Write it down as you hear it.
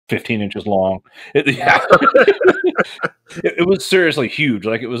15 inches long. Yeah. It was seriously huge.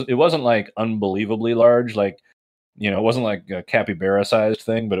 Like it wasn't like unbelievably large. Like, you know, it wasn't like a capybara sized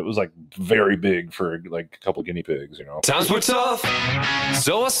thing, but it was like very big for like a couple guinea pigs, you know. Times were tough,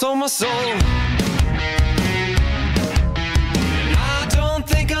 so I sold my soul. And I don't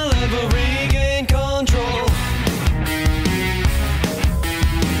think I'll ever regain control.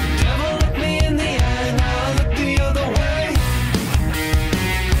 Devil looked me in the eye and I looked the other way.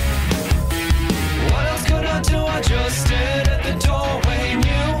 What else could I do? I just stared at the doorway,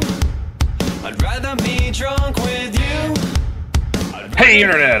 knew I'd rather be drunk with you. Hey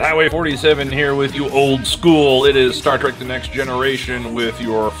Internet, Highway 47 here with you old school. It is Star Trek The Next Generation with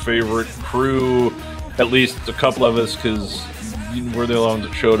your favorite crew. At least a couple of us, because we're the only ones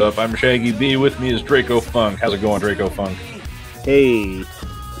that showed up. I'm Shaggy B. With me is Draco Funk. How's it going, Draco Funk? Hey,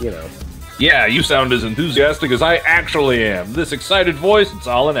 you know. Yeah, you sound as enthusiastic as I actually am. This excited voice, it's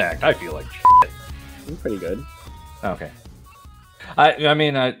all an act. I feel like shit. I'm pretty good. Okay. I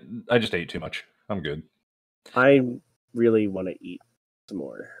mean, I just ate too much. I'm good. I really want to eat some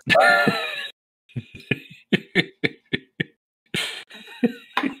more.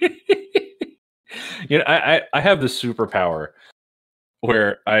 You know, I have this superpower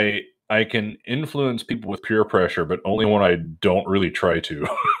where I can influence people with peer pressure, but only when I don't really try to.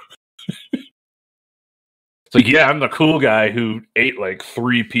 It's like, yeah, I'm the cool guy who ate like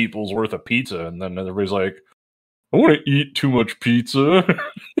 3 people's worth of pizza, and then everybody's like, I want to eat too much pizza.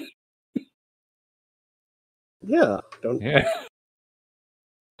 Yeah, don't. Yeah.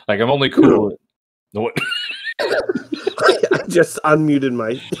 Like, I'm only cool. What? I just unmuted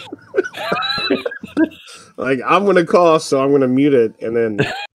my. Like, I'm gonna call, so I'm gonna mute it, and then.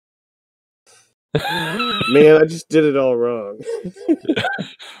 Man, I just did it all wrong.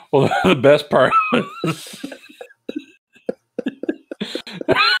 Well, the best part was.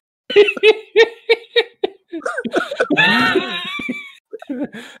 I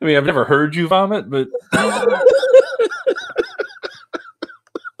mean, I've never heard you vomit, but.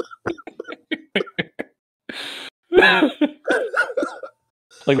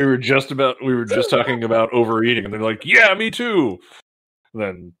 Like we were just talking about overeating, and they're like, "Yeah, me too."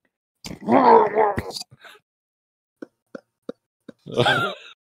 Then,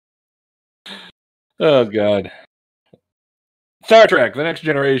 oh god, Star Trek: The Next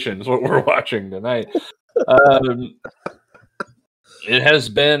Generation is what we're watching tonight. It has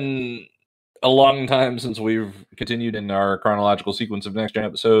been a long time since we've continued in our chronological sequence of Next Gen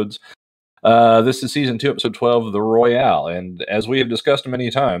episodes. This is Season 2, Episode 12 of the Royale, and as we have discussed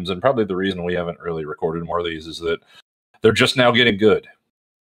many times, and probably the reason we haven't really recorded more of these is that they're just now getting good.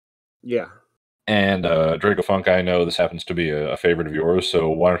 Yeah. And Draco Funk, I know this happens to be a favorite of yours, so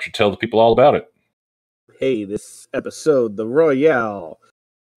why don't you tell the people all about it? Hey, this episode, the Royale.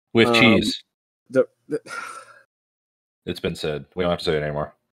 With cheese. The It's been said. We don't have to say it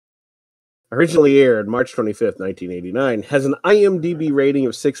anymore. Originally aired March 25th, 1989, has an IMDb rating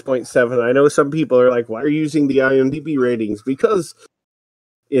of 6.7. I know some people are like, why are you using the IMDb ratings? Because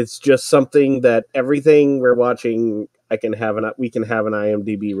it's just something that everything we're watching, we can have an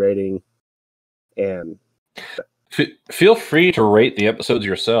IMDb rating. And feel free to rate the episodes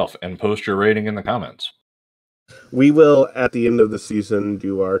yourself and post your rating in the comments. We will, at the end of the season,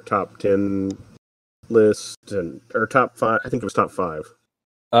 do our top 10 list, or top 5. I think it was top 5.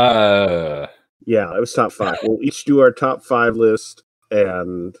 Yeah, it was top 5. We'll each do our top 5 list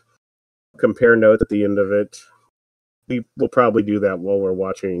and compare notes at the end of it. We'll probably do that while we're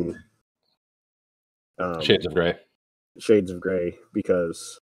watching Shades of Grey. Shades of Grey,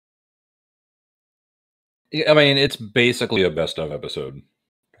 because I mean, it's basically a best of episode.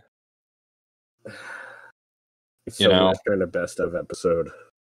 it's so Western a best of episode.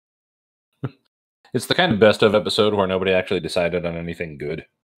 It's the kind of best of episode where nobody actually decided on anything good.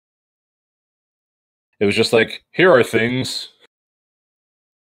 It was just like, here are things.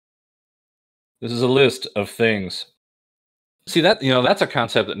 This is a list of things. See, that, that's a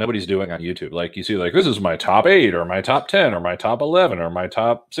concept that nobody's doing on YouTube. Like, you see, like, this is my top 8, or my top 10, or my top 11, or my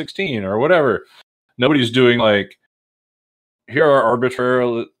top 16, or whatever. Nobody's doing, like, here are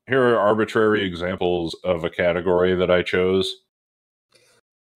arbitrary examples of a category that I chose.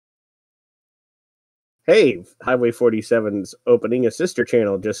 Hey, Highway 47's opening a sister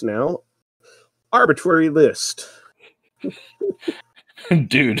channel just now. Arbitrary list.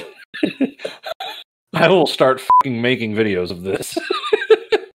 Dude. I will start fucking making videos of this.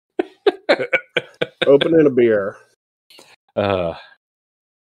 Opening a beer. That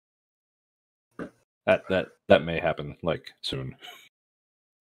may happen, like, soon.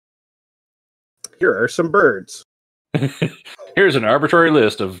 Here are some birds. Here's an arbitrary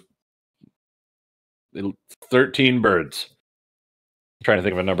list of 13 birds. I'm trying to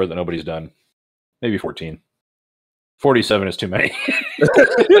think of a number that nobody's done. Maybe 14. 47 is too many.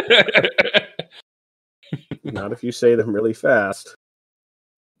 Not if you say them really fast.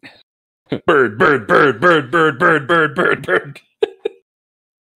 Bird, bird, bird, bird, bird, bird, bird, bird, bird.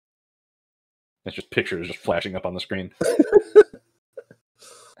 That's just pictures just flashing up on the screen.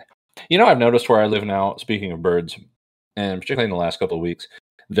 You know, I've noticed where I live now, speaking of birds, and particularly in the last couple of weeks,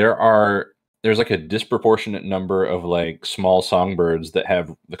 there's like a disproportionate number of like small songbirds that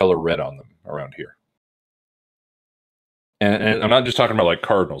have the color red on them around here. And I'm not just talking about like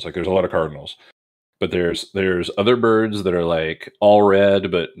cardinals, like there's a lot of cardinals. But there's other birds that are like all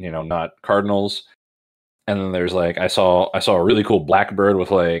red, but you know, not cardinals. And then there's like I saw a really cool black bird with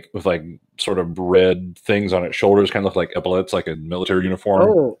like sort of red things on its shoulders, kind of look like epaulets, like a military uniform.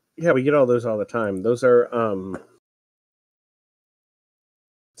 Oh, yeah, we get all those all the time. Those are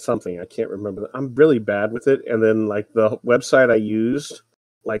something I can't remember. I'm really bad with it. And then like the website I used,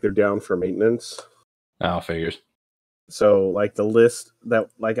 like they're down for maintenance. Oh, figures. So like the list that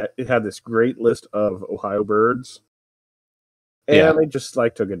like it had this great list of Ohio birds, and they just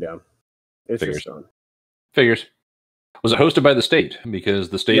like took it down. It's figures. just gone. Figures. Was it hosted by the state? Because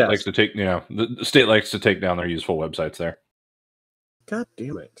the state likes to take, the state likes to take down their useful websites there. God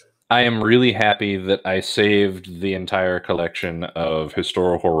damn it. I am really happy that I saved the entire collection of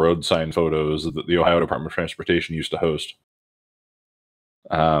historical road sign photos that the Ohio Department of Transportation used to host.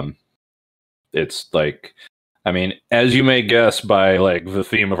 It's like, I mean, as you may guess by like the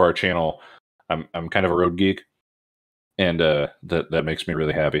theme of our channel, I'm kind of a road geek, and that makes me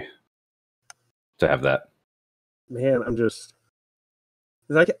really happy to have that. Man, I'm just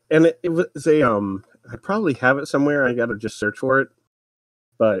like, and it was a I probably have it somewhere. I got to just search for it,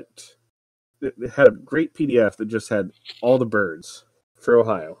 but it had a great PDF that just had all the birds for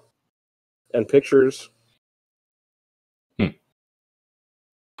Ohio and pictures.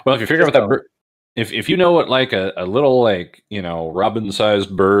 Well, if you figure out that bird, if you know what, like a little like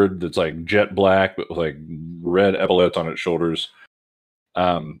robin-sized bird that's like jet black but with like red epaulets on its shoulders,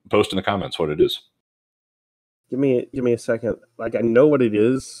 post in the comments what it is. Give me a second. Like I know what it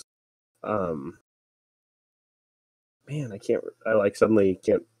is. Man, I suddenly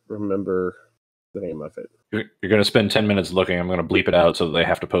can't remember the name of it. You're going to spend 10 minutes looking. I'm going to bleep it out so that they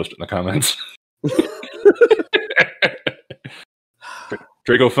have to post it in the comments.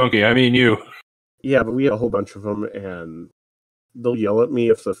 Draco Funky, I mean you. Yeah, but we have a whole bunch of them, and they'll yell at me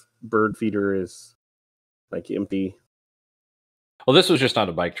if the bird feeder is like empty. Well, this was just on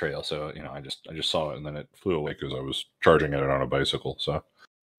a bike trail, so I just saw it and then it flew away because I was charging it on a bicycle. So,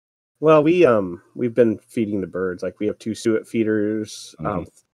 well, we've been feeding the birds. Like we have 2 suet feeders,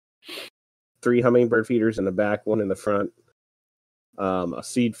 3 hummingbird feeders in the back, 1 in the front, a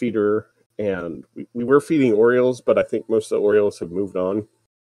seed feeder, and we were feeding Orioles, but I think most of the Orioles have moved on.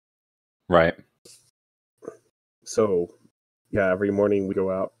 Right. So, yeah, every morning we go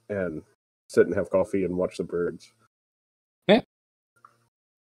out and sit and have coffee and watch the birds. Yeah.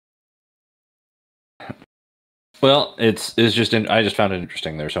 Well, it's just I just found it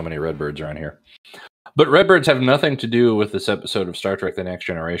interesting. There's so many redbirds around here, but redbirds have nothing to do with this episode of Star Trek: The Next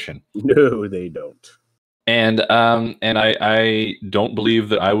Generation. No, they don't. And I don't believe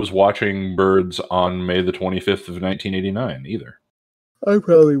that I was watching birds on May the 25th of 1989 either. I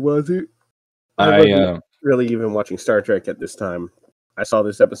probably wasn't. I wasn't really even watching Star Trek at this time. I saw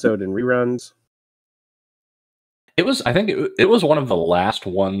this episode in reruns. I think it was one of the last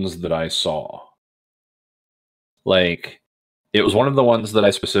ones that I saw. Like, it was one of the ones that I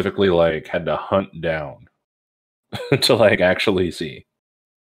specifically like had to hunt down to like actually see.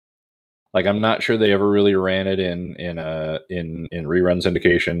 Like, I'm not sure they ever really ran it in rerun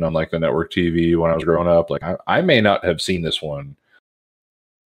syndication on like the network TV when I was growing up. Like, I may not have seen this one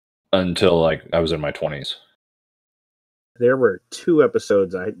until like I was in my 20s. There were 2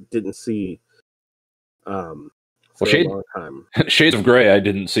 episodes I didn't see for a long time. Shades of Grey I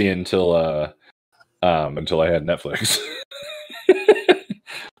didn't see until I had Netflix.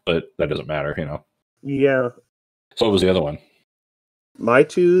 But that doesn't matter, Yeah. So what was the other one? My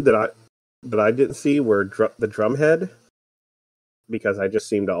 2 that I didn't see were the Drumhead, because I just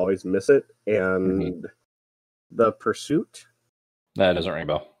seem to always miss it, and The Pursuit. That doesn't ring a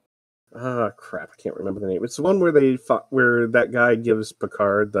bell. Crap, I can't remember the name. It's the one where they fought, where that guy gives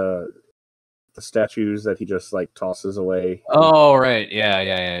Picard the statues that he just like tosses away. Oh, right.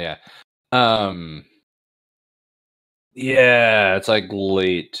 Yeah. Yeah, it's like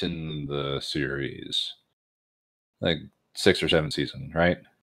late in the series. Like 6th or 7th season, right?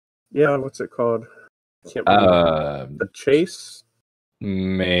 Yeah, what's it called? Can't remember. The Chase?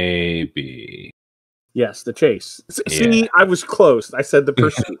 Maybe. Yes, The Chase. See, I was close. I said The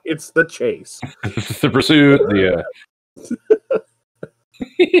Pursuit. It's The Chase. The Pursuit,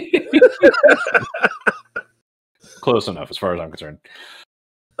 close enough as far as I'm concerned.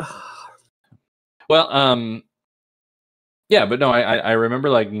 Well, yeah, but no, I remember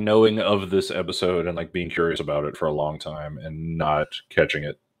like knowing of this episode and like being curious about it for a long time and not catching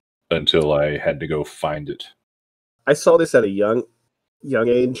it until I had to go find it. I saw this at a young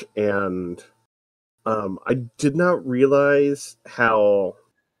age, and I did not realize how,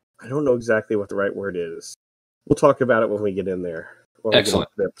 I don't know exactly what the right word is. We'll talk about it when we get in there. Excellent.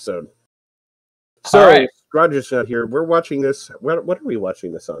 The episode. So, right. Roger's not here. We're watching this. What are we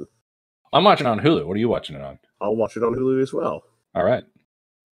watching this on? I'm watching it on Hulu. What are you watching it on? I'll watch it on Hulu as well. All right.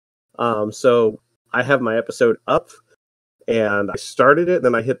 So I have my episode up, and I started it,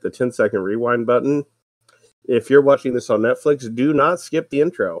 then I hit the 10-second rewind button. If you're watching this on Netflix, do not skip the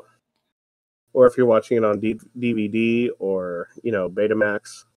intro. Or if you're watching it on DVD or,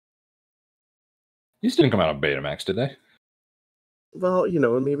 Betamax. These didn't come out on Betamax, did they? Well,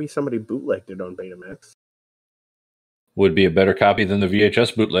 maybe somebody bootlegged it on Betamax. Would be a better copy than the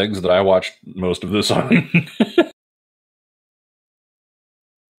VHS bootlegs that I watched most of this on.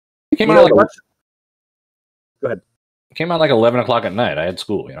 It came out like, go ahead. It came out like 11 o'clock at night. I had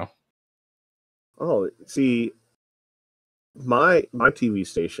school, Oh, see, my TV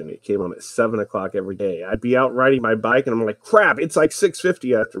station, it came on at 7 o'clock every day. I'd be out riding my bike, and I'm like, crap, it's like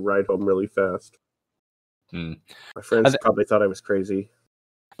 6:50. I have to ride home really fast. My friends probably thought I was crazy.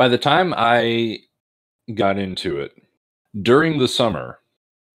 By the time I got into it, during the summer,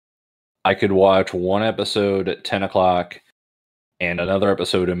 I could watch one episode at 10 o'clock and another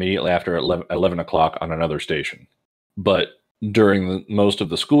episode immediately after 11 o'clock on another station. But during most of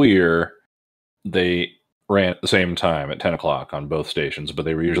the school year, they ran at the same time at 10 o'clock on both stations, but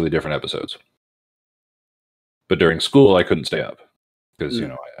they were usually different episodes. But during school, I couldn't stay up because,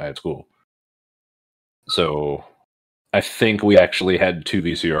 I had school. So I think we actually had 2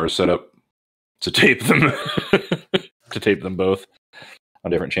 VCRs set up to tape them. To tape them both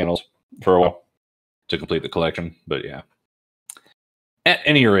on different channels for a while to complete the collection. But yeah. At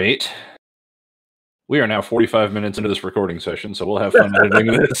any rate, we are now 45 minutes into this recording session, so we'll have fun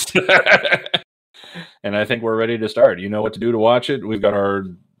editing this. And I think we're ready to start. You know what to do to watch it. We've got our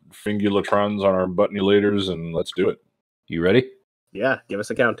fingulatrons on our buttonulators, and let's do it. You ready? Yeah, give us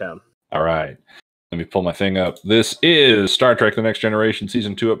a countdown. All right. Let me pull my thing up. This is Star Trek The Next Generation,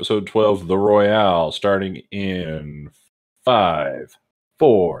 Season 2, Episode 12, The Royale, starting in 5,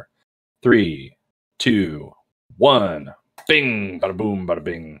 4, 3, 2, 1. Bing, bada boom, bada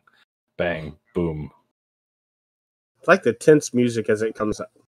bing. Bang, boom. I like the tense music as it comes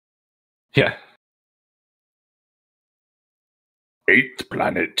up. Yeah. 8th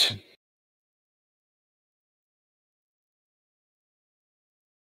planet.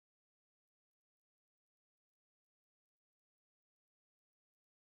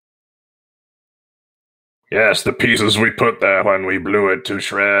 Yes, the pieces we put there when we blew it to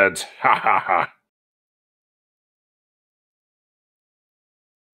shreds. Ha ha ha.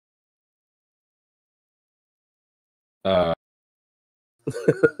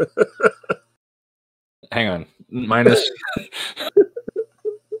 Hang on. Minus.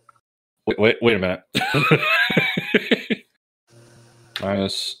 wait a minute.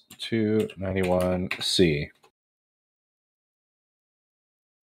 Minus 291 C.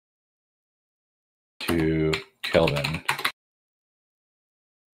 To Kelvin.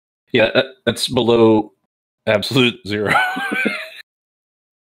 Yeah, that's below absolute zero.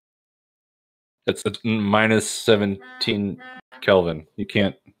 It's minus 17 Kelvin. You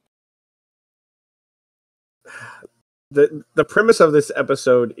can't. The premise of this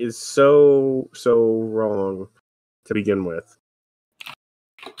episode is so wrong to begin with.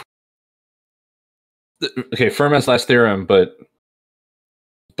 Okay, Fermat's last theorem, but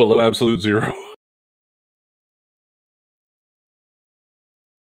below absolute zero.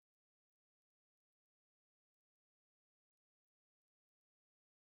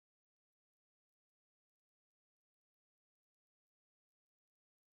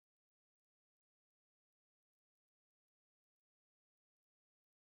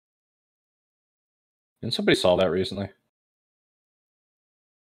 Didn't somebody solve that recently? I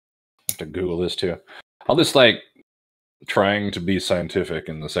have to Google this too. All this trying to be scientific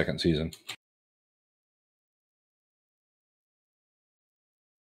in the second season.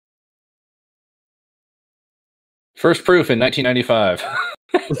 First proof in 1995.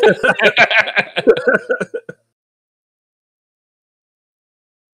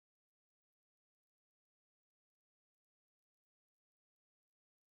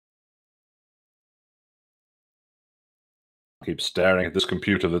 Keep staring at this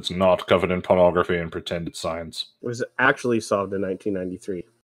computer that's not covered in pornography and pretend it's science. It was actually solved in 1993.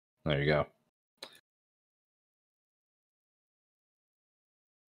 There you go.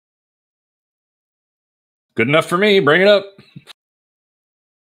 Good enough for me. Bring it up.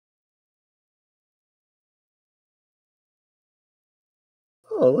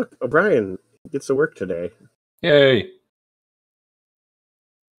 Oh, look, O'Brien gets to work today. Yay.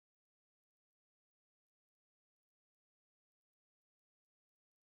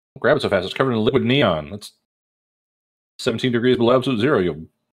 Grab it so fast. It's covered in liquid neon. That's 17 degrees below absolute zero. You'll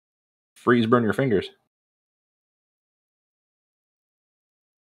freeze, burn your fingers.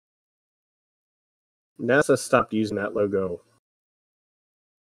 NASA stopped using that logo.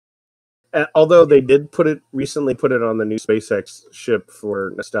 Although they did recently put it on the new SpaceX ship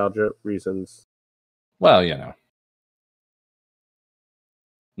for nostalgia reasons. Well, you know.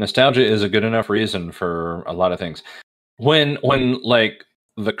 Nostalgia is a good enough reason for a lot of things. When like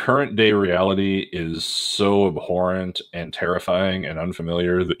the current day reality is so abhorrent and terrifying and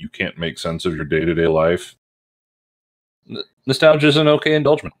unfamiliar that you can't make sense of your day-to-day life, nostalgia is an okay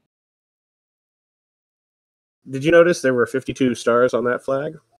indulgence. Did you notice there were 52 stars on that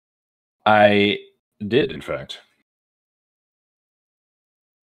flag? I did, in fact.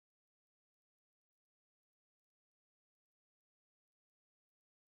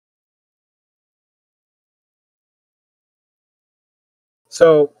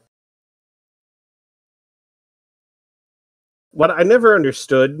 So, what I never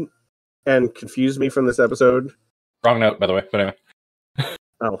understood and confused me from this episode... Wrong note, by the way, but anyway.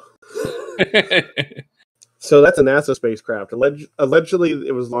 Oh. So that's a NASA spacecraft. Allegedly,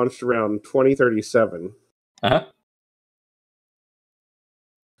 it was launched around 2037. Uh-huh.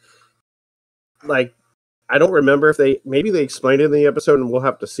 Like, I don't remember if maybe they explained it in the episode, and we'll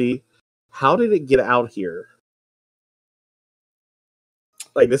have to see. How did it get out here?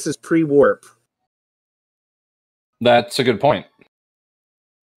 Like, this is pre-warp. That's a good point.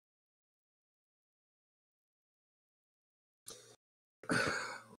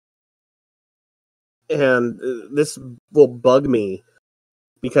 And this will bug me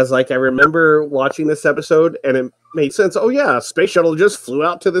because, like, I remember watching this episode and it made sense. Oh yeah, space shuttle just flew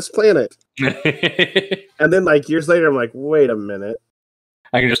out to this planet. And then, like, years later, I'm like, wait a minute.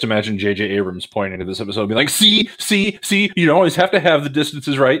 I can just imagine J.J. Abrams pointing to this episode and be like, see, you don't always have to have the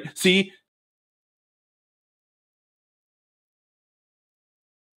distances right. See?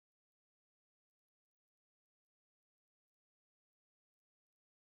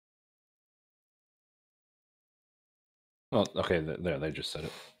 Well, okay, there, they just said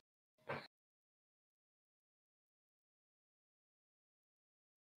it.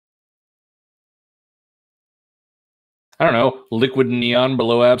 I don't know, liquid neon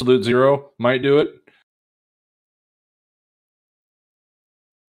below absolute zero might do it.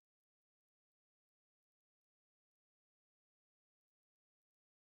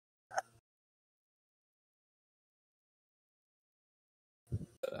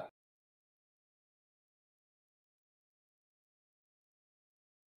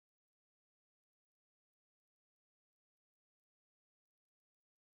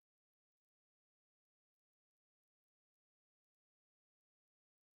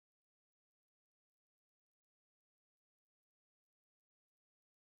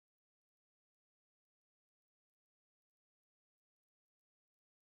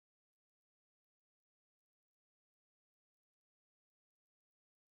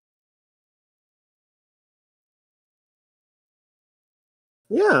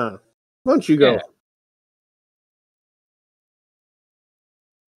 Yeah. Why don't you go? Yeah.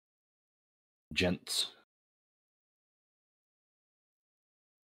 Gents.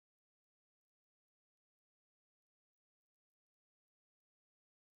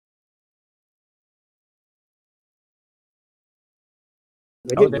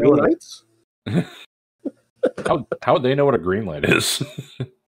 They get green lights? How would they know what a green light is?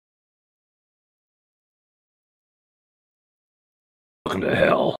 Welcome to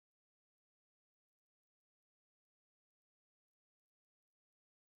hell.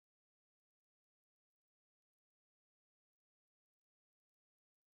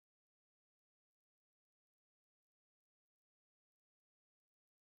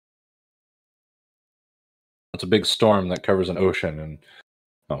 It's a big storm that covers an ocean, and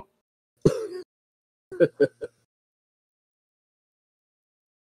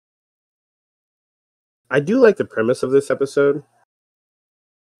I do like the premise of this episode.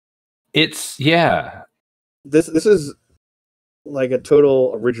 It's yeah. This is like a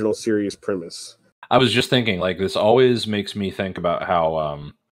total original series premise. I was just thinking, like, this always makes me think about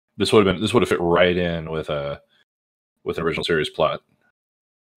how this would have fit right in with with an original series plot.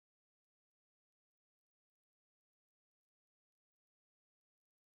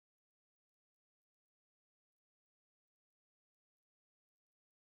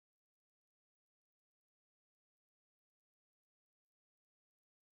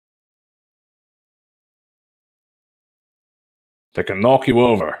 They can knock you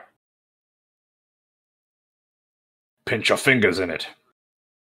over. Pinch your fingers in it.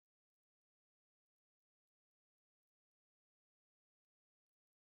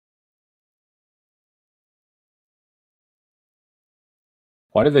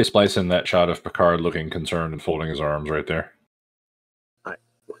 Why did they splice in that shot of Picard looking concerned and folding his arms right there?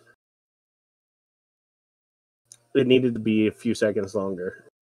 It needed to be a few seconds longer.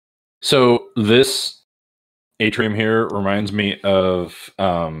 So this atrium here reminds me of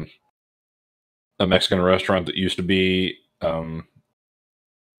a Mexican restaurant that used to be in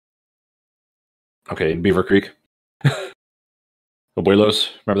Beaver Creek.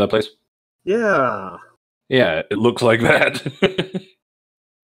 Abuelos, remember that place? Yeah. Yeah, it looks like that.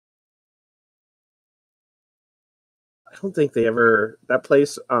 I don't think they ever... That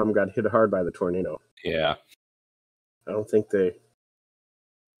place got hit hard by the tornado. Yeah. I don't think they...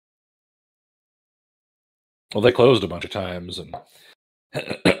 Well, they closed a bunch of times, and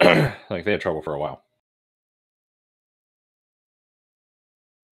like they had trouble for a while.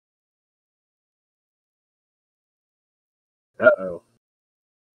 Uh-oh.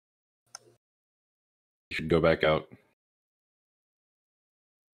 You should go back out.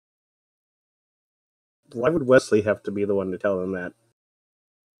 Why would Wesley have to be the one to tell them that?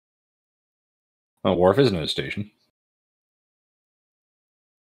 Well, Worf isn't at a station.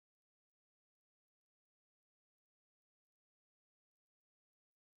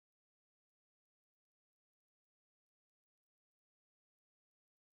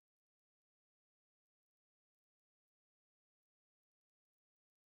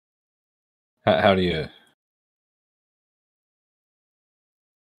 How do you...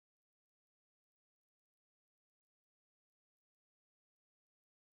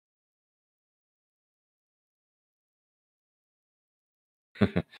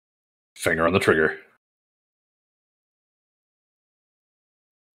 Finger on the trigger.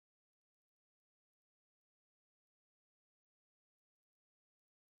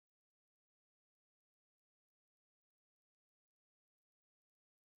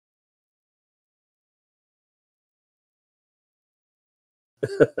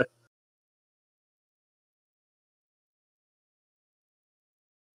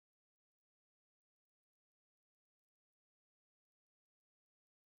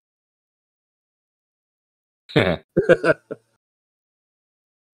 Can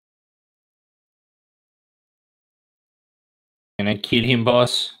I kid him,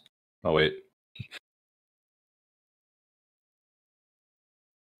 boss? Oh, wait.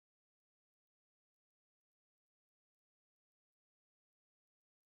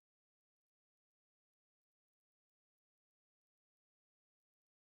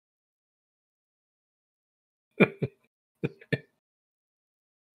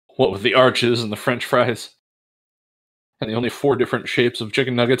 What with the arches and the French fries? And the only 4 different shapes of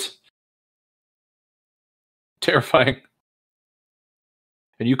chicken nuggets? Terrifying.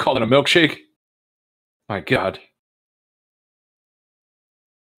 And you call it a milkshake? My God.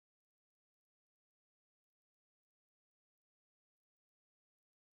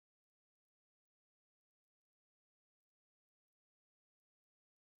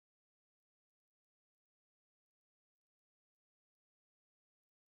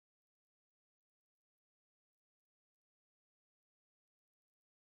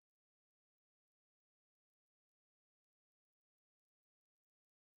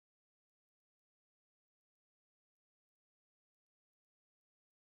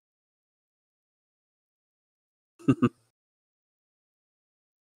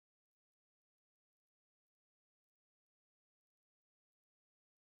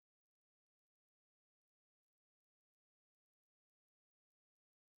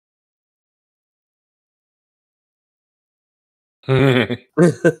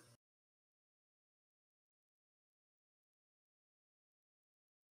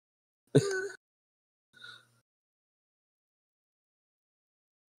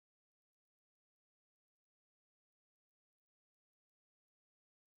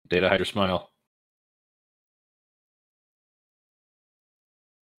 Data hide your smile.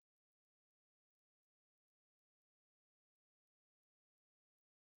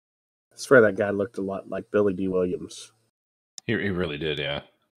 I swear that guy looked a lot like Billy D. Williams. He really did, yeah.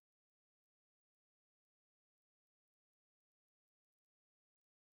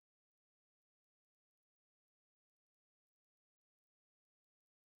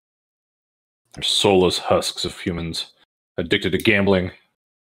 They're soulless husks of humans, addicted to gambling.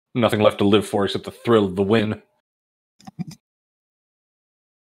 Nothing left to live for except the thrill of the win.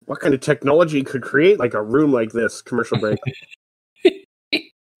 What kind of technology could create like a room like this? Commercial break.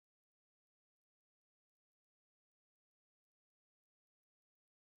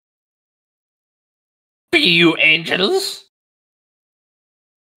 Be you angels?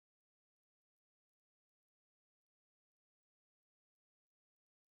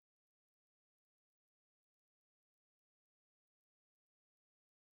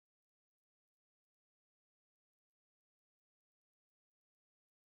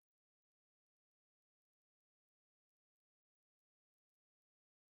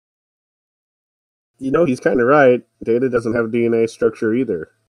 You know, he's kind of right. Data doesn't have DNA structure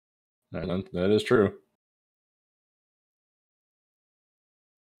either. That is true.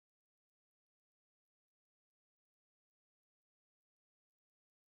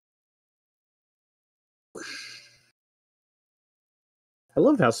 I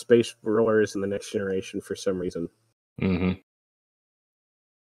love how space roller is in the Next Generation for some reason. Mm-hmm.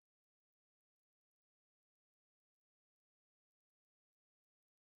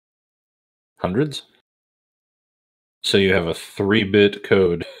 Hundreds? So you have a 3-bit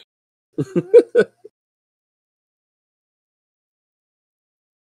code.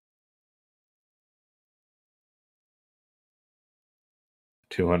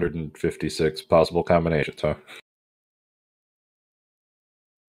 $256 possible combinations, huh?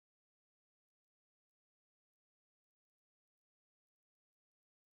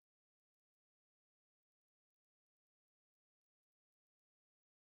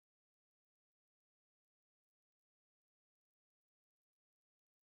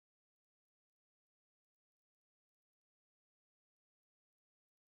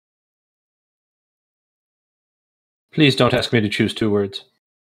 Please don't ask me to choose 2 words.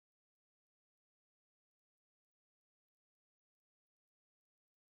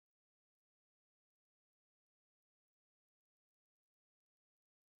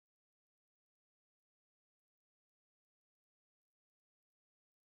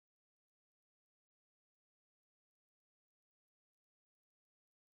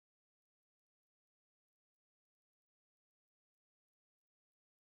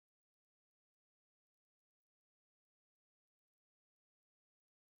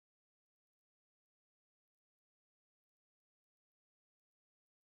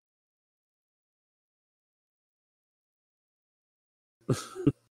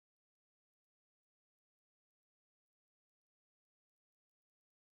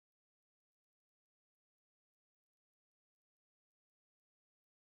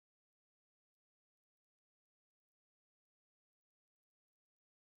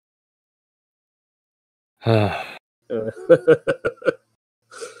 There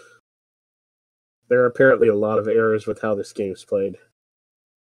are apparently a lot of errors with how this game's played.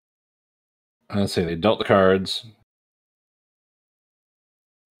 Let's see, they dealt the cards.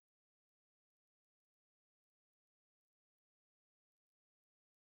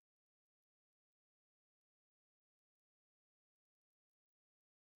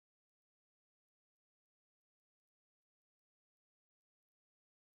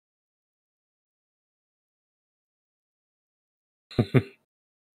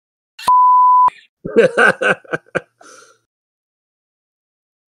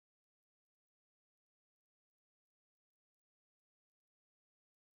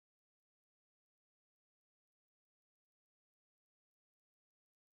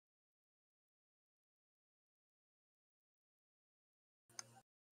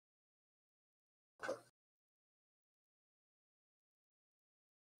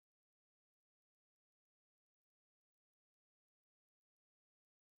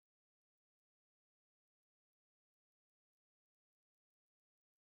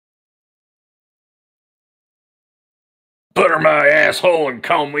 Butter my asshole and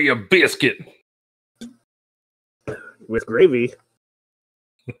call me a biscuit. With gravy.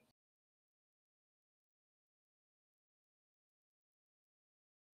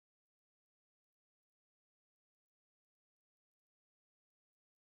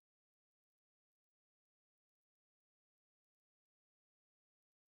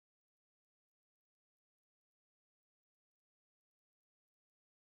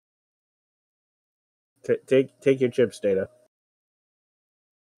 Take your chips, Data.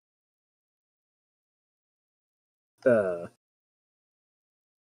 I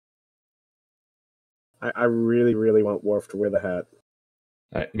really, really want Worf to wear the hat.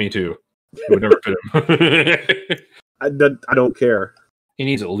 Me too. It would never fit him. I don't care. He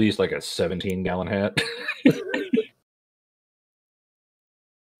needs at least like a 17-gallon hat.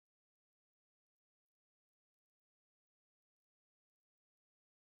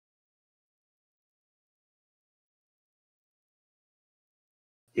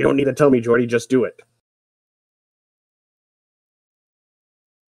 You don't need to tell me, Geordi. Just do it.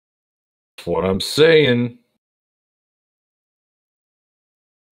 That's what I'm saying.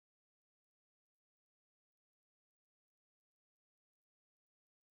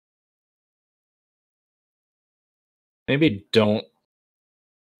 Maybe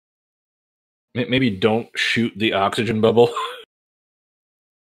don't shoot the oxygen bubble.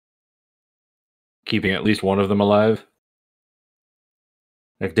 Keeping at least one of them alive.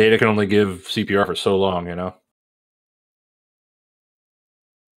 Like, Data can only give CPR for so long, you know?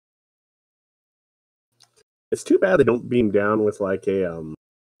 It's too bad they don't beam down with like a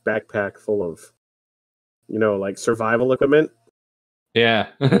backpack full of, like survival equipment. Yeah.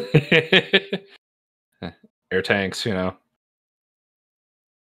 Air tanks, you know.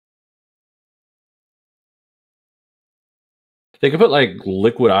 They could put like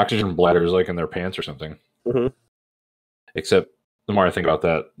liquid oxygen bladders like in their pants or something. Mm-hmm. Except the more I think about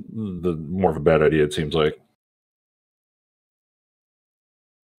that, the more of a bad idea it seems like.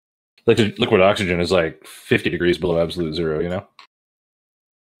 Like, liquid oxygen is like 50 degrees below absolute zero, you know?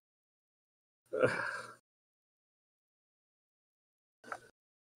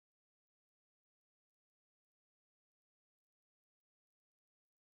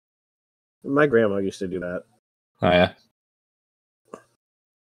 My grandma used to do that. Oh, yeah.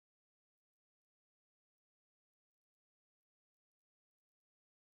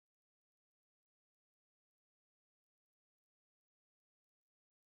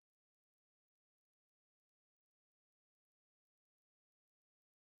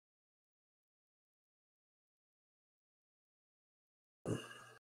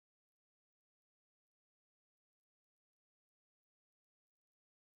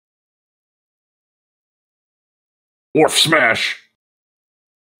 Wharf smash!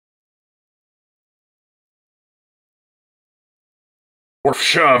 Wharf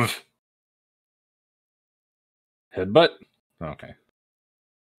shove! Headbutt? Okay.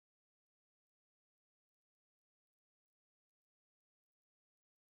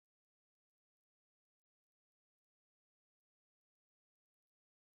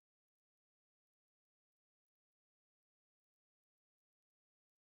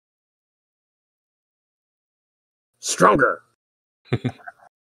 Stronger.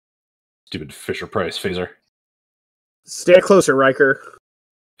 Stupid Fisher Price phaser. Stay closer, Riker.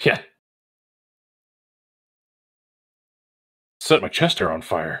 Yeah. Set my chest hair on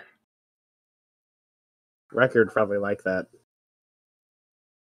fire. Riker would probably like that.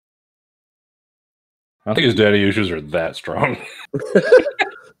 I don't think his daddy issues are that strong.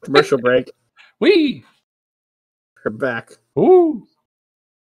 Commercial break. Whee! We're back. Ooh!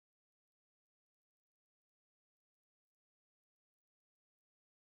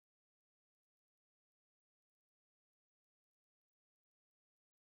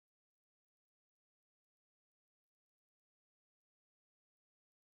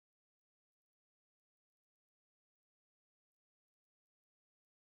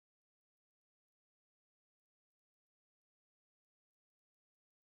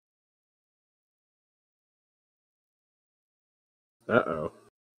 Uh-oh.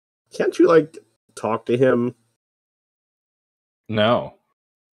 Can't you, like, talk to him? No.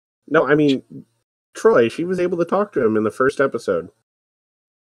 No, I mean, Troy, she was able to talk to him in the first episode.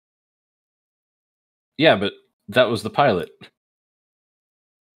 Yeah, but that was the pilot.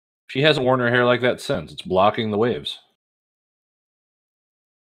 She hasn't worn her hair like that since. It's blocking the waves.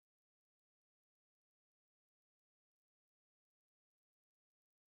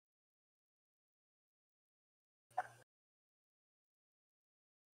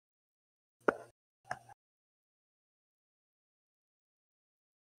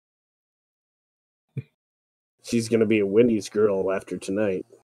 She's gonna be a Wendy's girl after tonight.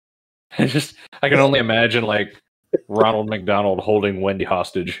 I can only imagine, like, Ronald McDonald holding Wendy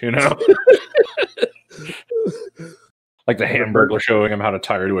hostage, you know? Like the Hamburglar showing him how to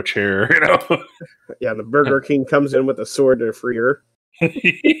tie her to a chair, you know? Yeah, the Burger King comes in with a sword to free her.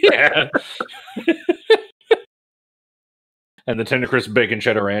 Yeah. And the Tender Crisp Bacon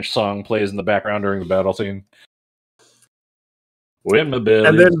Cheddar Ranch song plays in the background during the battle scene. When my belly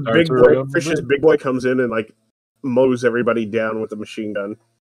And then starts Fish's big boy comes in and, like, mows everybody down with a machine gun.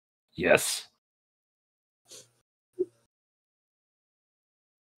 Yes.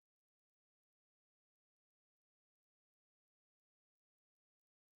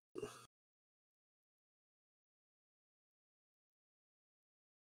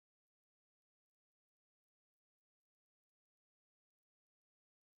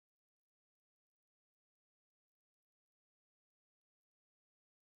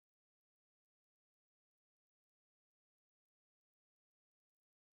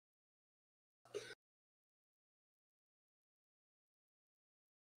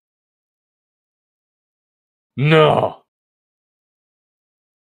 No.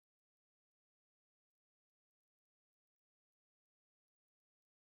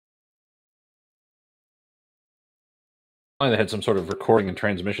 They had some sort of recording and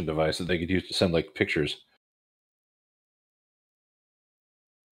transmission device that they could use to send like pictures.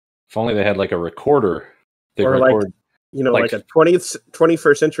 If only they had like a recorder. They or record, like, like a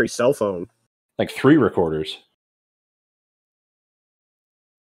 21st century cell phone. like 3 recorders.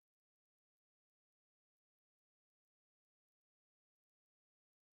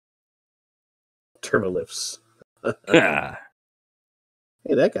 Turbolifts. Yeah.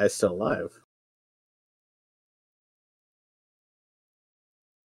 Hey, that guy's still alive.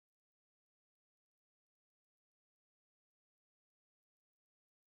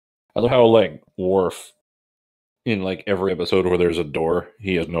 I love how like Worf in like every episode where there's a door,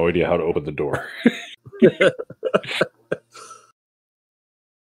 he has no idea how to open the door.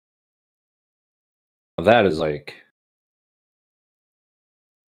 That is like,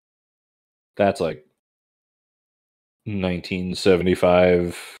 that's like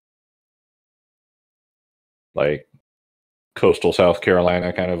 1975, like coastal South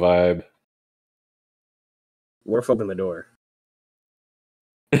Carolina kind of vibe. Worf opened the door.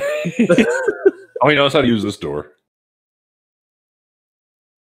 Oh, he knows how to use this door.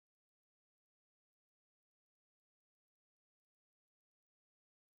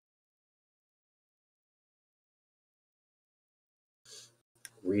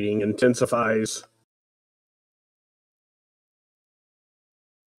 Reading intensifies.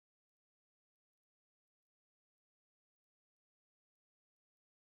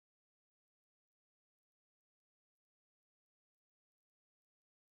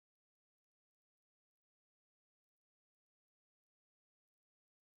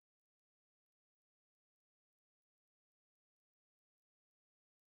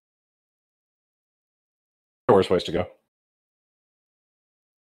 Worst place to go.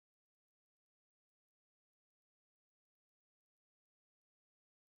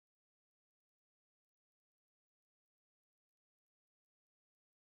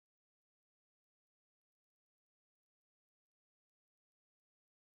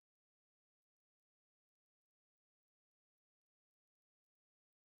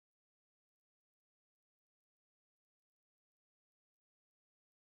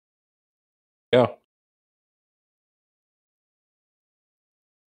 Yeah.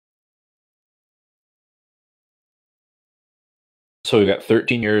 So we've got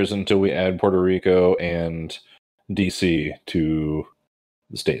 13 years until we add Puerto Rico and DC to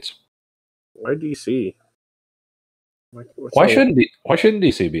the states. Why DC? Why shouldn't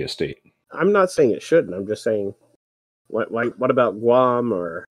DC be a state? I'm not saying it shouldn't. I'm just saying, what about Guam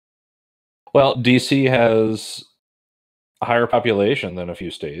or? Well, DC has a higher population than a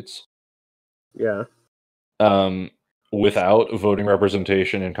few states. Yeah. Without voting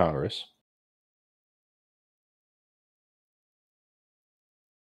representation in Congress.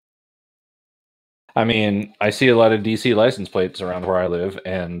 I mean, I see a lot of DC license plates around where I live,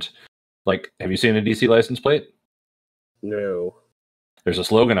 and like, have you seen a DC license plate? No. There's a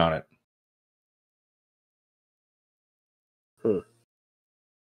slogan on it. What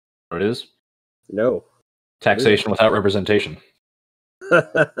it is? No. Taxation without representation.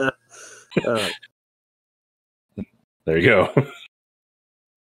 There you go.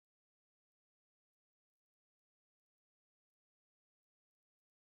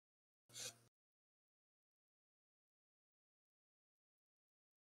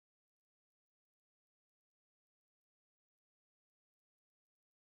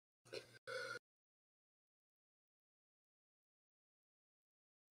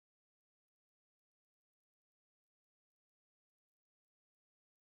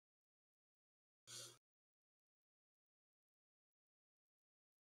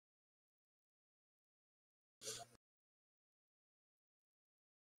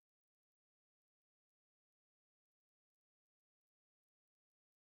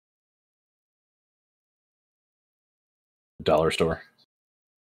 Dollar store.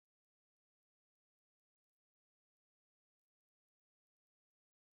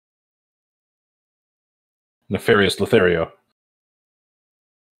 Nefarious Lothario.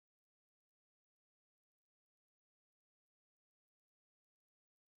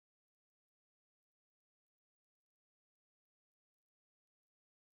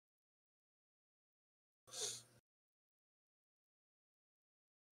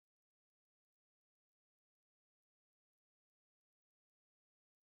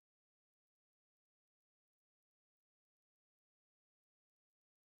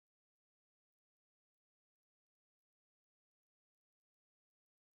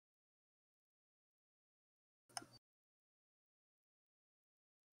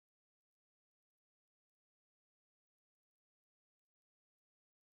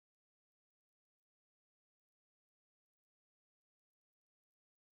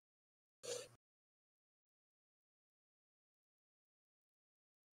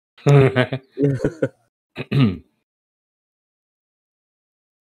 I've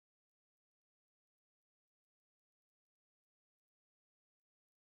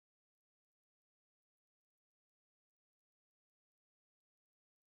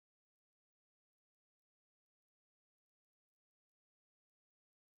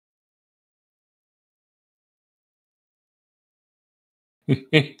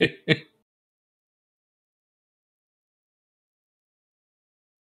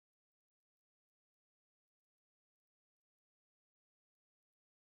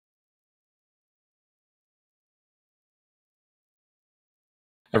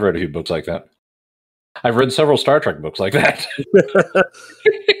read a few books like that. I've read several Star Trek books like that.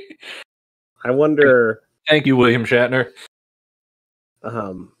 I wonder. Thank you, William Shatner.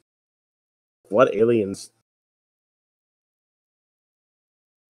 What aliens?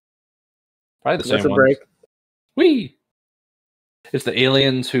 Probably the same ones. Whee! It's the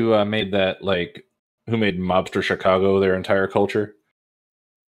aliens who made that, like, who made Mobster Chicago their entire culture.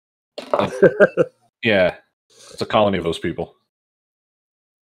 Like, yeah, it's a colony of those people.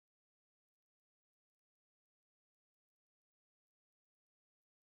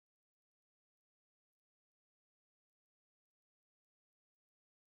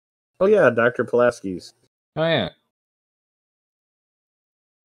 Oh yeah, Dr. Pulaski's. Oh yeah.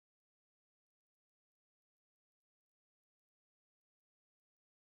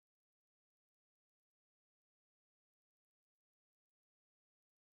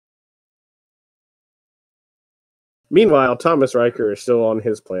 Meanwhile, Thomas Riker is still on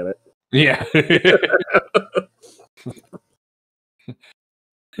his planet. Yeah. It's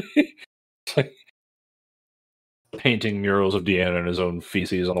like painting murals of Deanna and his own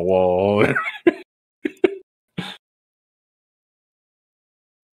feces on a wall.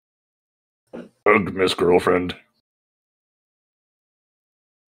 Hug, Miss Girlfriend.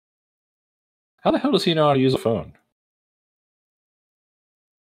 How the hell does he know how to use a phone?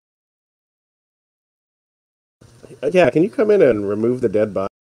 Yeah, can you come in and remove the dead body?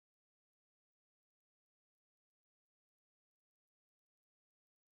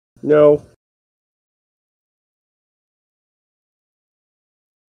 No.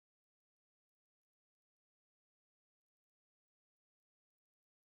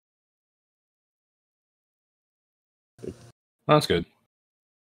 That's good.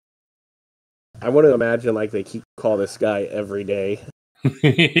 I want to imagine like they call this guy every day.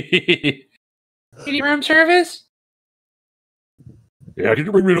 Any room service? Yeah, can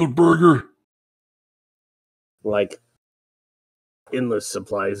you bring me another burger? Like endless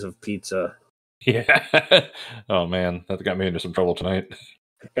supplies of pizza. Yeah. Oh man, that got me into some trouble tonight.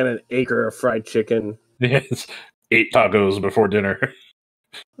 And an acre of fried chicken. Yes. 8 tacos before dinner.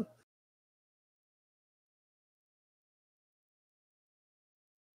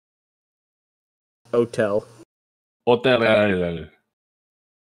 Hotel. Hotel.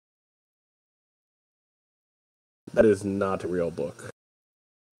 That is not a real book.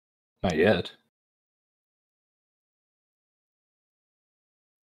 Not yet.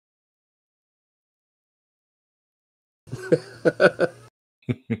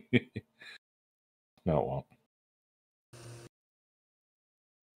 No, it won't.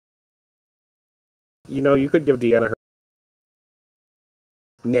 You know, you could give Deanna her.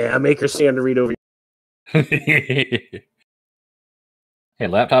 Nah, make her stand to read over. Hey,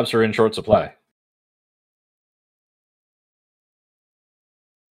 laptops are in short supply.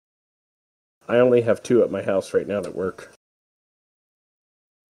 I only have 2 at my house right now that work.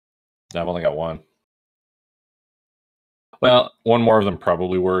 I've only got 1. Well, one more of them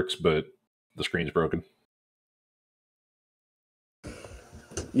probably works, but the screen's broken.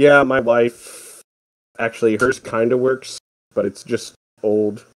 Yeah, my wife, actually, hers kind of works, but it's just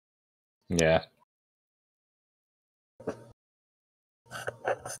old. Yeah.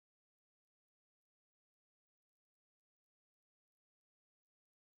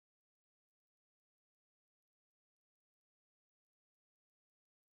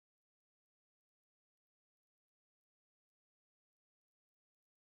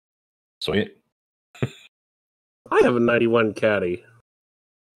 Sweet. I have a 91 Caddy.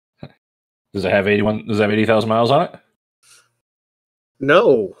 Does it have 81? Does it have 80,000 miles on it?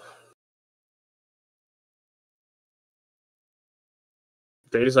 No.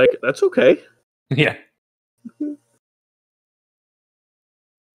 Dave's like, that's okay. Yeah.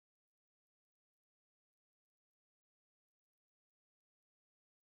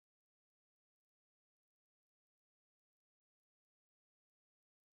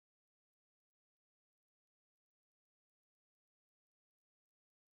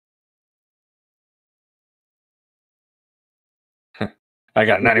 I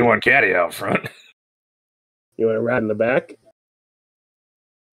got 91 caddy out front. You want to ride in the back?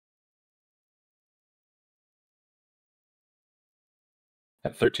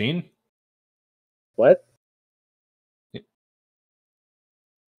 At 13? What?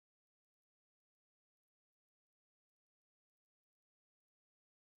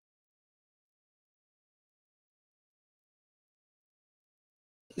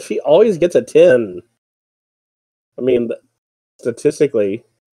 She always gets a 10. I mean, statistically.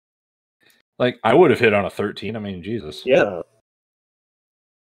 Like, I would have hit on a 13. I mean, Jesus. Yeah.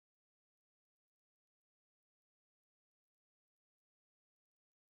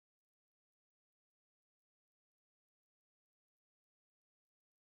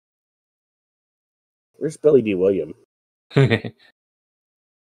 Where's Billy D. William?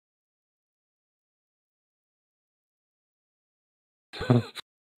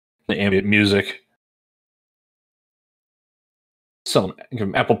 The ambient music. Give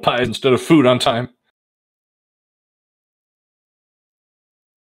them apple pies instead of food on time.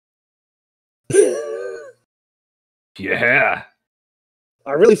 Yeah.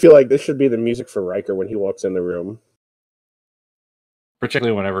 I really feel like this should be the music for Riker when he walks in the room.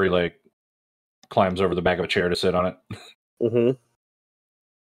 Particularly whenever he, like, climbs over the back of a chair to sit on it. Mm-hmm.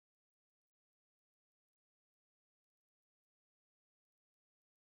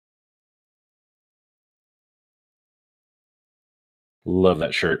 Love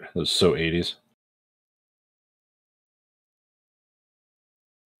that shirt. It was so 80s.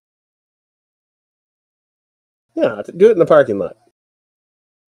 Yeah, do it in the parking lot.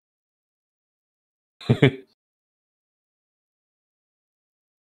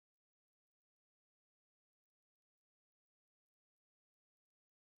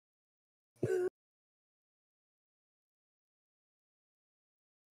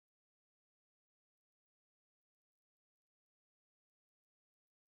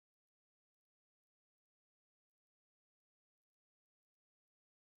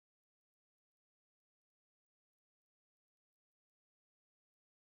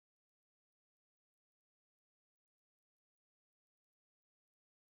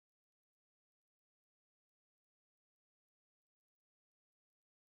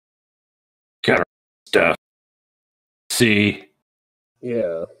 Got stuff. See.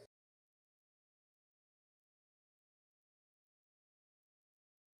 Yeah.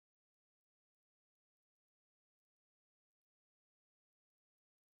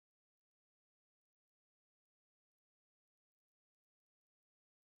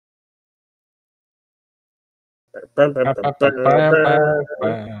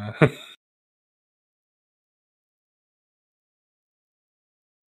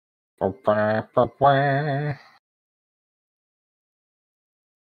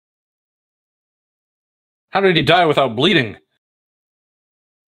 How did he die without bleeding?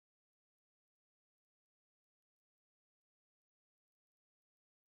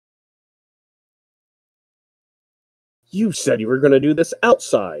 You said you were going to do this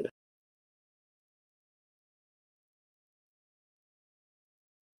outside.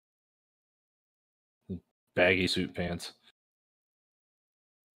 Baggy suit pants.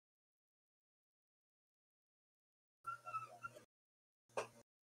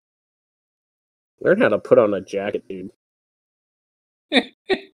 Learn how to put on a jacket, dude.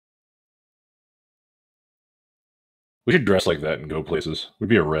 We should dress like that and go places. We'd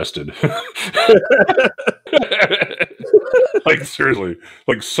be arrested. Like, seriously.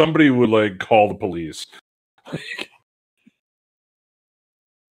 Like, somebody would, like, call the police.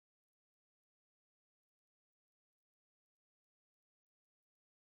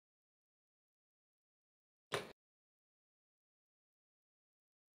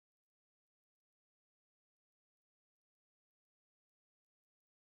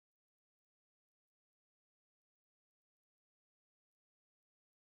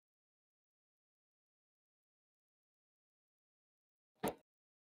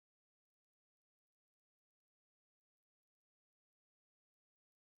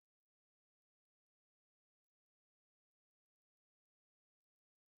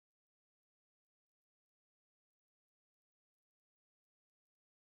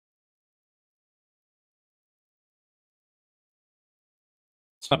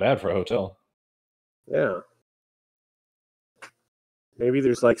 It's not bad for a hotel. Yeah. Maybe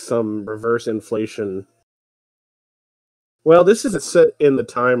there's like some reverse inflation. Well, this isn't set in the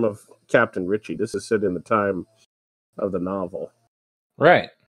time of Captain Ritchie. This is set in the time of the novel. Right.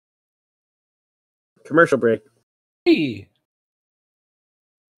 Commercial break. Hey.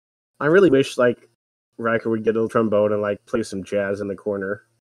 I really wish like Riker would get a trombone and like play some jazz in the corner.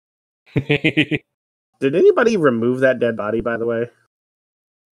 Did anybody remove that dead body, by the way?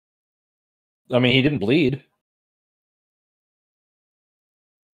 I mean, he didn't bleed.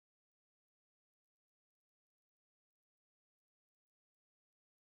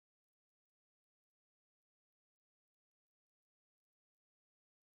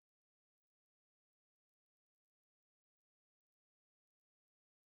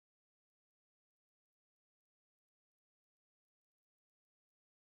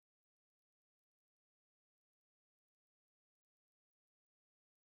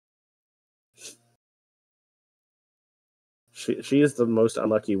 She is the most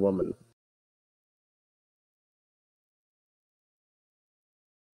unlucky woman.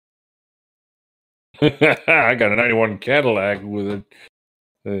 I got a 91 Cadillac with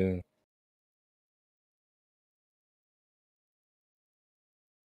it.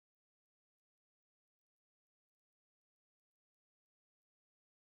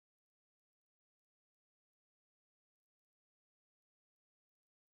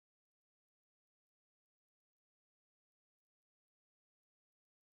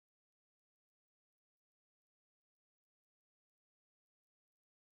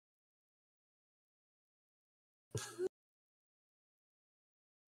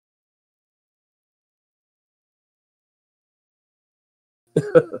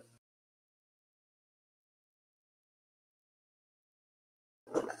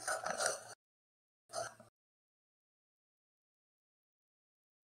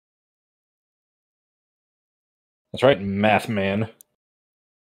 That's right, math man.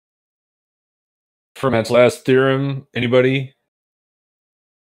 Fermat's last theorem. Anybody?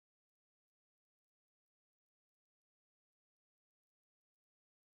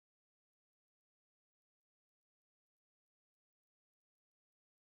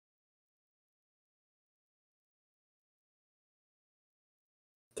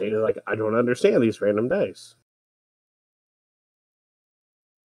 Data's like, I don't understand these random dice.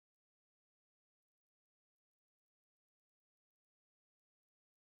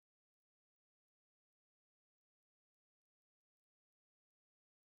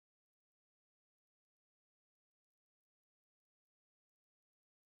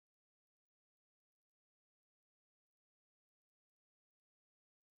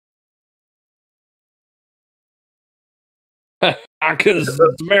 Because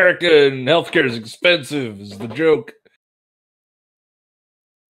it's America and healthcare is expensive, is the joke.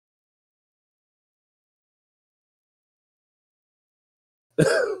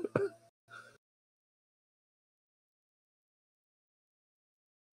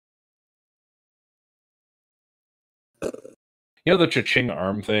 You know, the cha-ching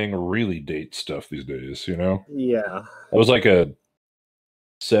arm thing really dates stuff these days, you know? Yeah. It was like a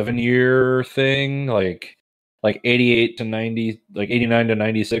 7-year thing, like 88 to 90, like 89 to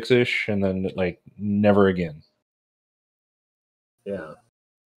 96-ish, and then like never again. Yeah.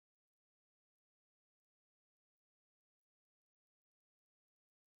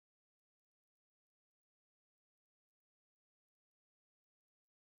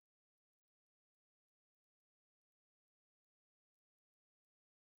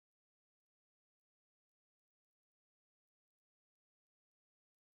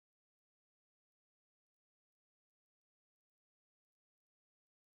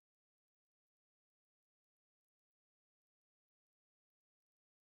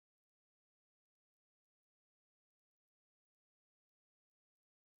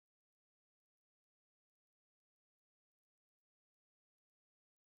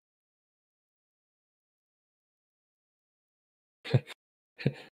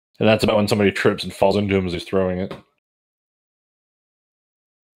 And that's about when somebody trips and falls into him as he's throwing it.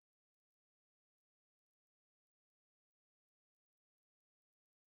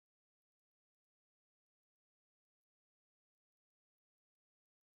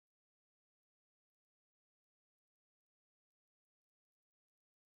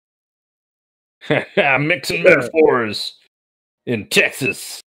 Mixing metaphors in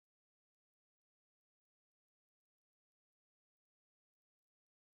Texas.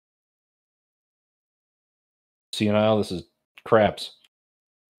 Senile, this is craps.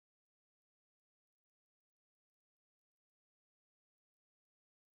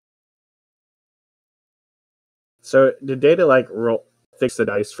 So did Data like fix the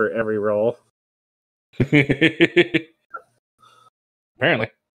dice for every roll?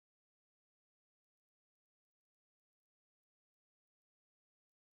 Apparently.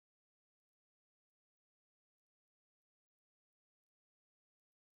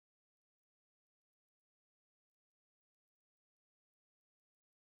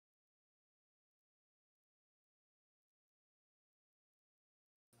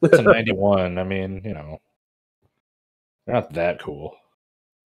 It's a 91. I mean, you know, they're not that cool.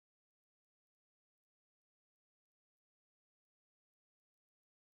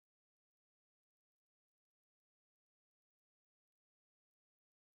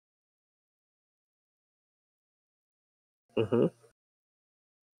 Mm-hmm.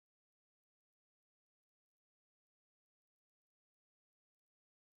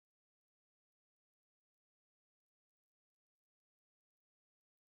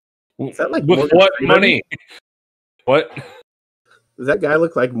 Is that like with Morgan what Freeman? money? What? Does that guy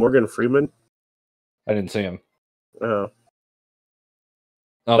look like Morgan Freeman? I didn't see him. Oh,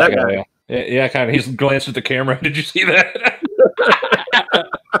 That guy. Yeah, kind of. He's glanced at the camera. Did you see that?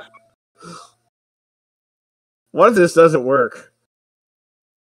 What if this doesn't work?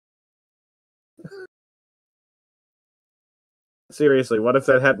 Seriously, what if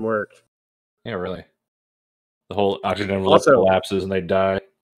that hadn't worked? Yeah, really. The whole oxygen envelope collapses and they die.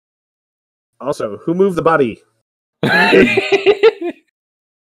 Also, who moved the body?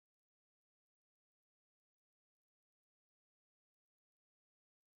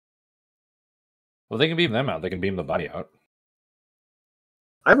 Well, they can beam them out. They can beam the body out.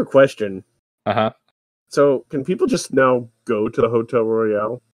 I have a question. Uh-huh. So, can people just now go to the Hotel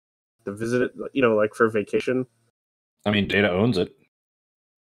Royale to visit it, like for vacation? I mean, Data owns it.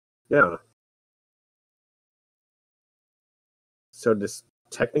 Yeah. So, does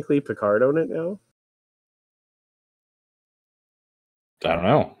technically Picard own it now? I don't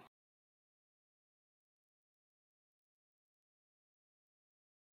know.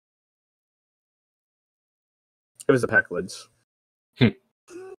 It was the Packlids. Got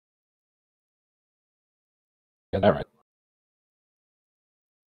that right.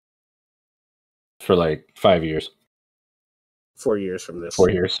 For like 5 years. 4 years from this. 4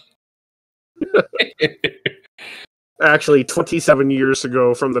 years. Actually, 27 years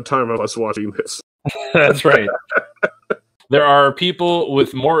ago from the time of us watching this. That's right. There are people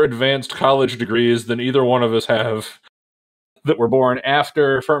with more advanced college degrees than either one of us have that were born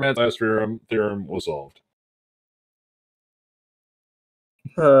after Fermat's last theorem was solved.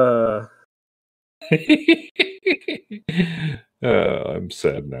 I'm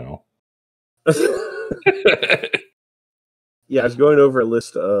sad now. Yeah, I was going over a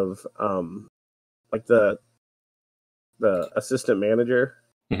list of like the assistant manager.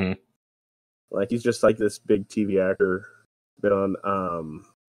 Mm-hmm. Like he's just like this big TV actor. Been on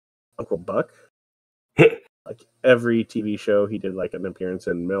Uncle Buck. Like every TV show, he did like an appearance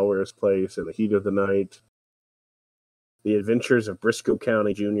in Melrose Place, In the Heat of the Night, The Adventures of Briscoe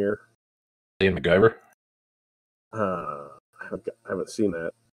County Jr. Ian MacGyver. I haven't seen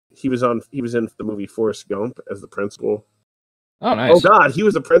that. He was in the movie Forrest Gump as the principal. Oh, nice. Oh God, he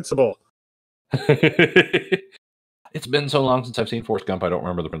was the principal. It's been so long since I've seen Forrest Gump, I don't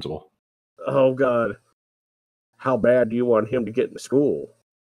remember the principal. Oh God, how bad do you want him to get into school?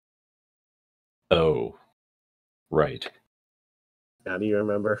 Oh, right. Now do you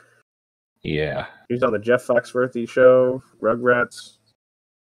remember? Yeah. He was on the Jeff Foxworthy show, Rugrats,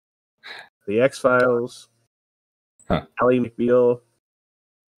 The X-Files, Ally McBeal.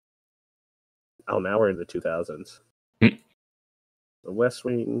 Oh, now we're in the 2000s. The West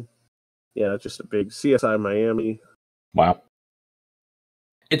Wing. Yeah, just a big CSI Miami. Wow.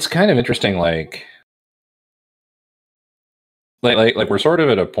 It's kind of interesting, like we're sort of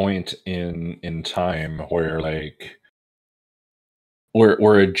at a point in time where like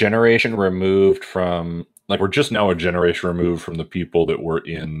we're a generation removed from, like, we're just now a generation removed from the people that were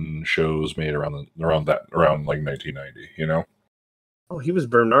in shows made around like 1990, you know? Oh, he was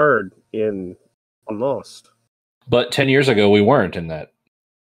Bernard on Lost. But 10 years ago, we weren't in that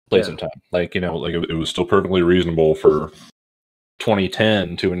place and time. Like, you know, like it was still perfectly reasonable for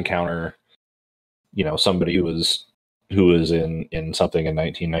 2010 to encounter, you know, somebody who was in something in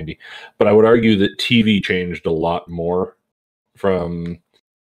 1990. But I would argue that TV changed a lot more from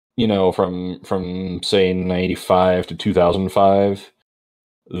say 95 to 2005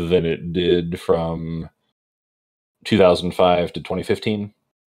 than it did from 2005 to 2015.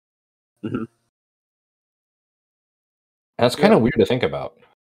 Mm-hmm. That's kind of weird to think about.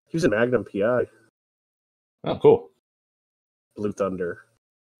 He was in Magnum PI. Oh, cool. Blue Thunder.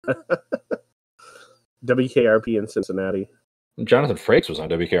 WKRP in Cincinnati. Jonathan Frakes was on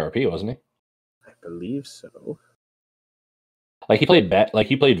WKRP, wasn't he? I believe so. Like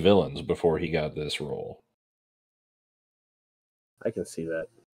he played villains before he got this role. I can see that.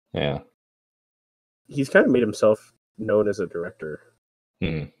 Yeah. He's kind of made himself known as a director.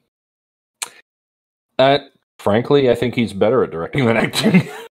 Hmm. Frankly, I think he's better at directing than acting.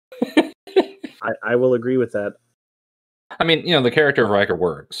 I will agree with that. I mean, you know, the character of Riker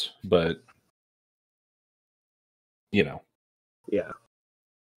works, but you know. Yeah.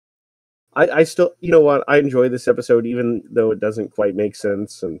 I still, you know what, I enjoy this episode even though it doesn't quite make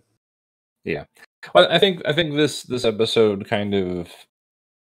sense. And yeah, well, I think this episode kind of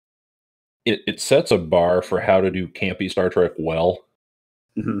it sets a bar for how to do campy Star Trek well.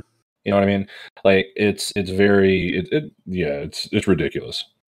 Mm-hmm. You know what I mean? Like it's ridiculous,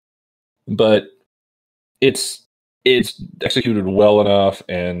 but it's executed well enough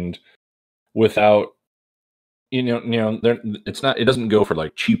and without it doesn't go for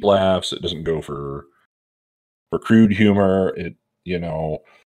like cheap laughs. It doesn't go for crude humor. It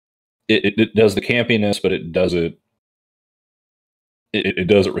does the campiness, but it does it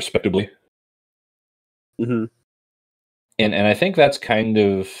respectably. Mm-hmm. And I think that's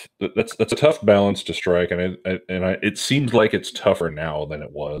that's a tough balance to strike, and it seems like it's tougher now than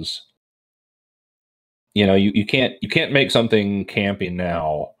it was. You can't make something campy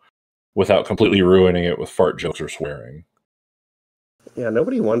now without completely ruining it with fart jokes or swearing. Yeah,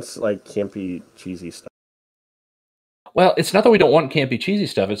 nobody wants like campy, cheesy stuff. Well, it's not that we don't want campy, cheesy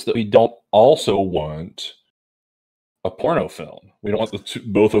stuff. It's that we don't also want a porno film. We don't want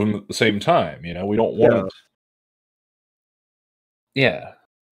both of them at the same time. We don't want. Yeah.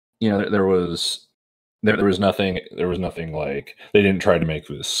 There was nothing. There was nothing like they didn't try to make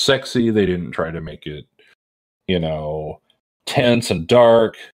this sexy. They didn't try to make it, tense and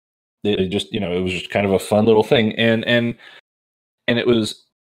dark. They just, it was just kind of a fun little thing, and it was,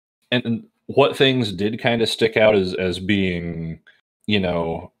 and what things did kind of stick out as being,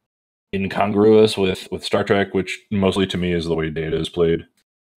 incongruous with Star Trek, which mostly to me is the way Data is played.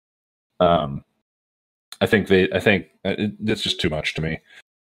 I think it's just too much to me.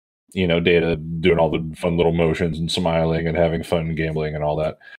 Data doing all the fun little motions and smiling and having fun gambling and all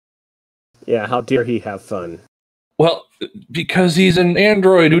that. Yeah, how dare he have fun? Well, because he's an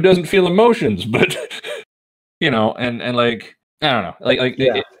android who doesn't feel emotions, but and like I don't know, like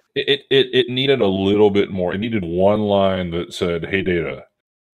yeah. It needed a little bit more. It needed one line that said, "Hey, Data,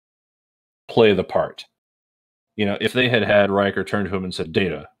 play the part." If they had Riker turn to him and said,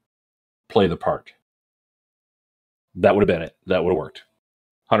 "Data, play the part," that would have been it. That would have worked.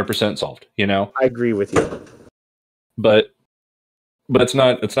 100% solved. I agree with you. But it's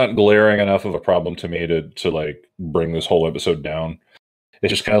not glaring enough of a problem to me to like bring this whole episode down.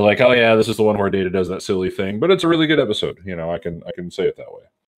 It's just kind of like, oh yeah, this is the one where Data does that silly thing, but it's a really good episode. I can say it that way.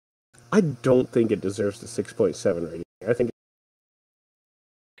 I don't think it deserves the 6.7 rating. I think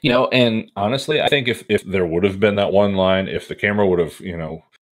and honestly, I think if there would have been that one line, if the camera would have,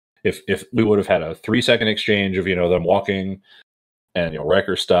 if we would have had a 3-second exchange of, them walking and,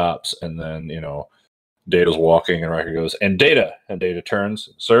 Riker stops and then, Data's walking and Riker goes, and Data turns,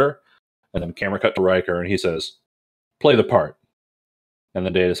 "Sir," and then camera cut to Riker and he says, "Play the part." And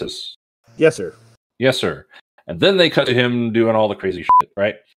then Data says, "Yes, sir." "Yes, sir." And then they cut to him doing all the crazy shit,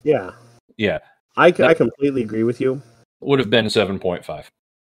 right? Yeah. Yeah. I completely agree with you. Would have been 7.5.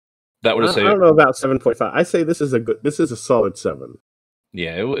 That would have saved. I don't know about 7.5. I say this is a solid 7.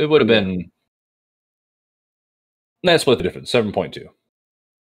 Yeah, it would have been. Let's split the difference. 7.2.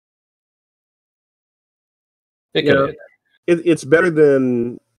 It's better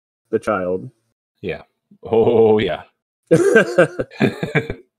than The Child. Yeah. Oh yeah.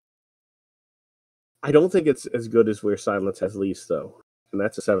 I don't think it's as good as Where Silence Has Leased, though, and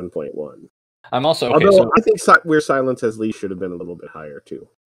that's a 7.1. I'm also although I think Where Silence Has Leased should have been a little bit higher too.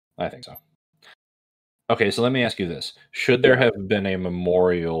 I think so. Okay, so let me ask you this: should there have been a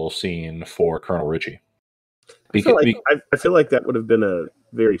memorial scene for Colonel Ritchie? I feel like that would have been a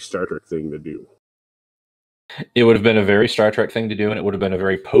very Star Trek thing to do. It would have been a very Star Trek thing to do, and it would have been a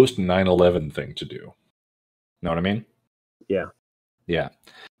very post 9/11 thing to do. Know what I mean? Yeah. Yeah.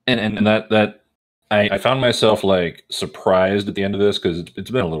 And that I found myself like surprised at the end of this because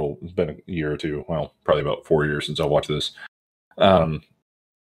it's been a year or two. Well, probably about 4 years since I watched this.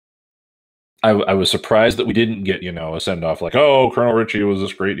 I was surprised that we didn't get, a send off like, oh, Colonel Ritchie was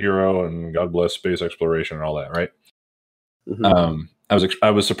this great hero and God bless space exploration and all that, right? Mm-hmm.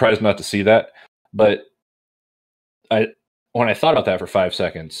 I was surprised not to see that, but when I thought about that for 5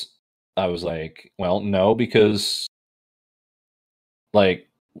 seconds, I was like, well, no, because like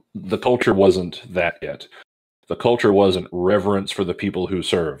the culture wasn't that yet. The culture wasn't reverence for the people who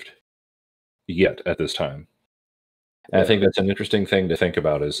served yet at this time. And I think that's an interesting thing to think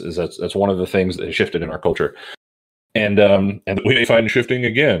about. Is that's one of the things that has shifted in our culture, and we may find shifting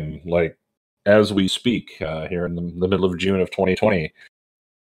again, like as we speak here in the middle of June of 2020,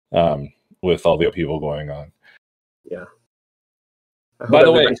 with all the upheaval going on. Yeah. By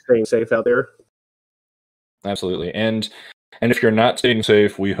the way, staying safe out there. Absolutely, and if you're not staying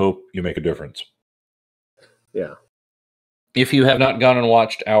safe, we hope you make a difference. Yeah. If you have not gone and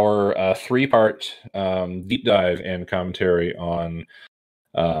watched our 3-part deep dive and commentary on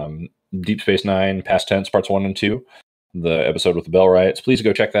Deep Space Nine, Past Tense, Parts 1 and 2, the episode with the Bell Riots, please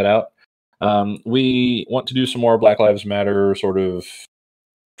go check that out. We want to do some more Black Lives Matter sort of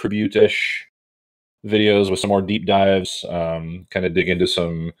tribute-ish videos with some more deep dives, kind of dig into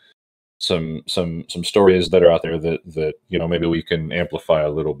some stories that are out there that maybe we can amplify a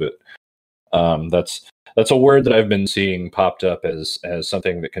little bit. That's a word that I've been seeing popped up as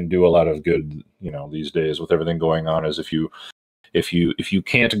something that can do a lot of good, these days with everything going on. Is if you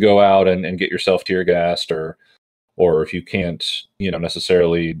can't go out and get yourself tear gassed, or if you can't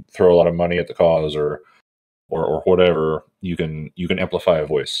necessarily throw a lot of money at the cause or whatever, you can amplify a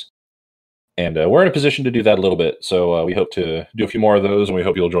voice. And we're in a position to do that a little bit. So we hope to do a few more of those, and we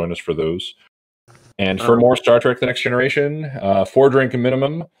hope you'll join us for those. And for more Star Trek The Next Generation, 4-drink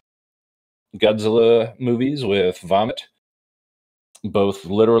minimum Godzilla movies with Vomit, both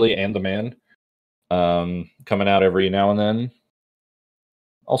literally and the man, coming out every now and then.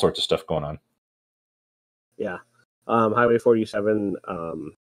 All sorts of stuff going on. Yeah. Highway 47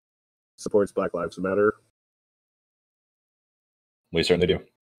 supports Black Lives Matter. We certainly do.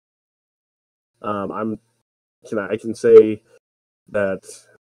 I can say that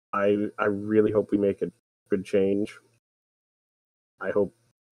I really hope we make a good change. I hope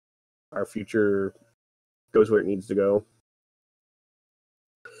our future goes where it needs to go,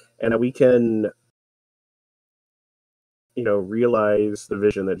 and that we can, realize the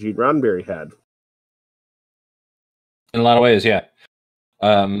vision that Gene Roddenberry had. In a lot of ways, yeah.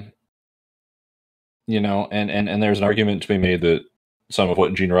 And there's an argument to be made that some of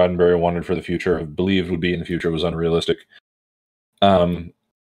what Gene Roddenberry wanted for the future, or believed would be in the future, was unrealistic. The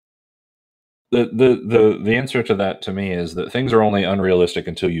answer to that, to me, is that things are only unrealistic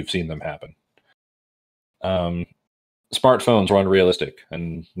until you've seen them happen. Smartphones were unrealistic,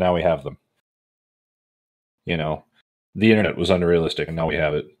 and now we have them. The internet was unrealistic, and now we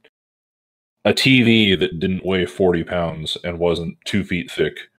have it. A TV that didn't weigh 40 pounds and wasn't 2 feet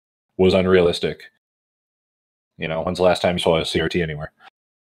thick was unrealistic. When's the last time you saw a CRT anywhere?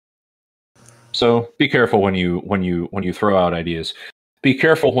 So be careful when you throw out ideas. Be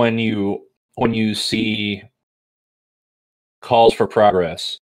careful when you see calls for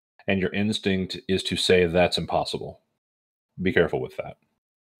progress and your instinct is to say that's impossible. Be careful with that.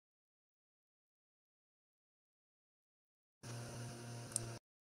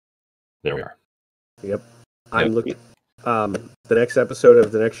 There we are. Yep. I'm looking. The next episode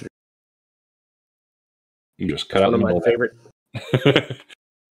of the next. You just cut out one of my favorite.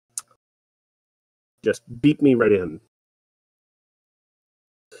 Just beat me right in.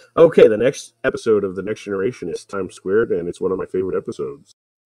 Okay, the next episode of The Next Generation is Times Squared, and it's one of my favorite episodes.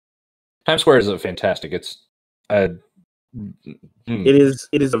 Times Squared is fantastic. It's it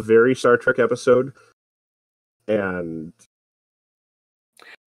is a very Star Trek episode, and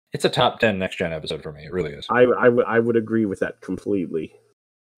it's a top 10 Next Gen episode for me. It really is. I would agree with that completely.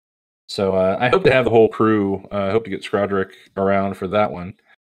 So I hope to have the whole crew. I hope to get Scrodrick around for that one.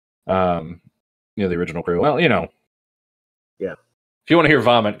 The original crew. Well, Yeah. If you want to hear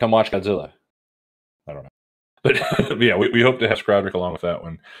Vomit, come watch Godzilla. I don't know. But yeah, we hope to have Scrodrick along with that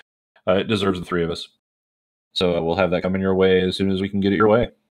one. It deserves the three of us. So we'll have that coming your way as soon as we can get it your way.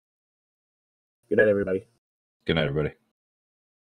 Good night, everybody. Good night, everybody.